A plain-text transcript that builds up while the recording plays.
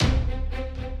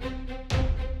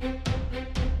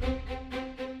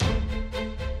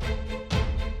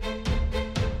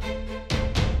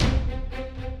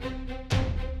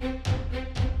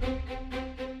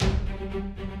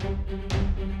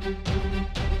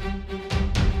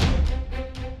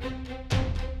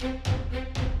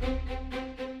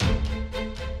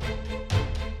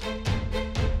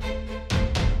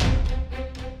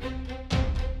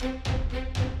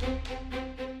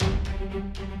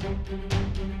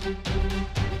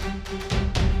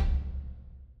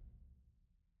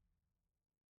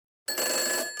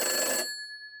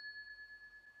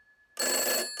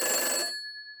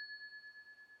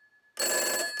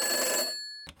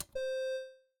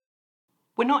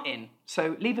not in,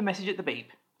 so leave a message at the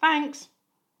beep. Thanks.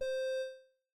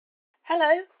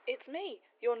 Hello, it's me.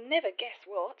 You'll never guess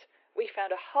what. We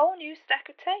found a whole new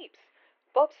stack of tapes.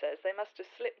 Bob says they must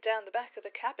have slipped down the back of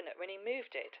the cabinet when he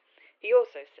moved it. He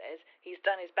also says he's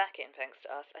done his back in thanks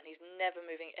to us and he's never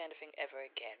moving anything ever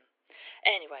again.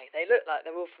 Anyway, they look like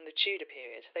they're all from the Tudor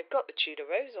period. They've got the Tudor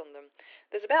rose on them.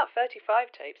 There's about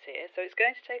 35 tapes here, so it's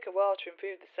going to take a while to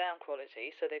improve the sound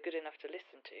quality so they're good enough to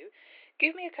listen to.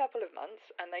 Give me a couple of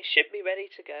months and they should be ready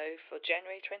to go for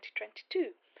January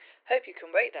 2022. Hope you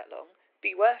can wait that long.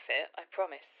 Be worth it, I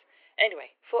promise.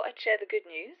 Anyway, thought I'd share the good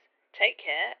news. Take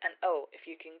care, and if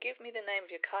you can give me the name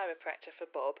of your chiropractor for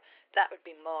Bob, that would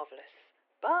be marvellous.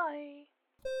 Bye!